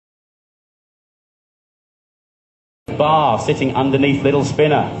bar sitting underneath Little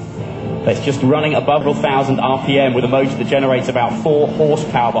Spinner. That's just running above 1,000 RPM with a motor that generates about 4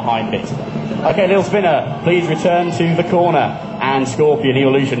 horsepower behind it. Okay, Little Spinner, please return to the corner. And Scorpion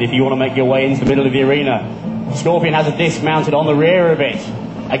Evolution, if you want to make your way into the middle of the arena. Scorpion has a disc mounted on the rear of it.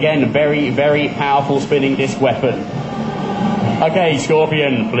 Again, very, very powerful spinning disc weapon. Okay,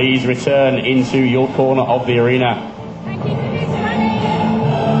 Scorpion, please return into your corner of the arena.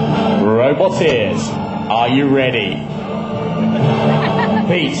 Roboteers, are you ready?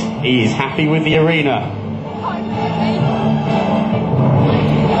 Pete is happy with the arena.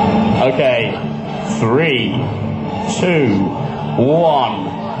 Okay, 3, 2, 1,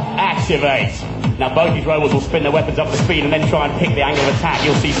 activate. Now both these robots will spin their weapons up to speed and then try and pick the angle of attack.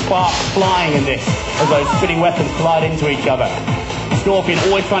 You'll see sparks flying in this as those spinning weapons collide into each other. Scorpion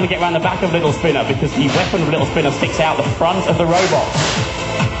always trying to get around the back of Little Spinner because the weapon of Little Spinner sticks out the front of the robot.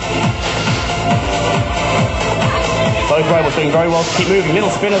 Both robots doing very well to keep moving. Little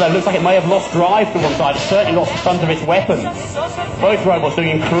Spinner, though, looks like it may have lost drive to one side. It's certainly lost the front of its weapon. Both robots doing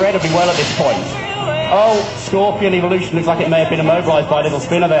incredibly well at this point. Oh, Scorpion Evolution looks like it may have been immobilized by Little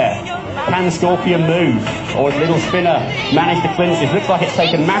Spinner there. Can Scorpion move? Or has Little Spinner managed to clinch this? Looks like it's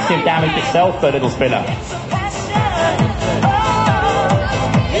taken massive damage itself, though, Little Spinner.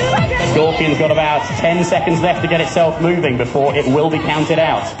 Scorpion's got about 10 seconds left to get itself moving before it will be counted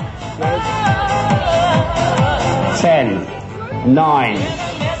out. 10, 9,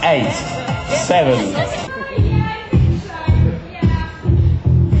 8, 7,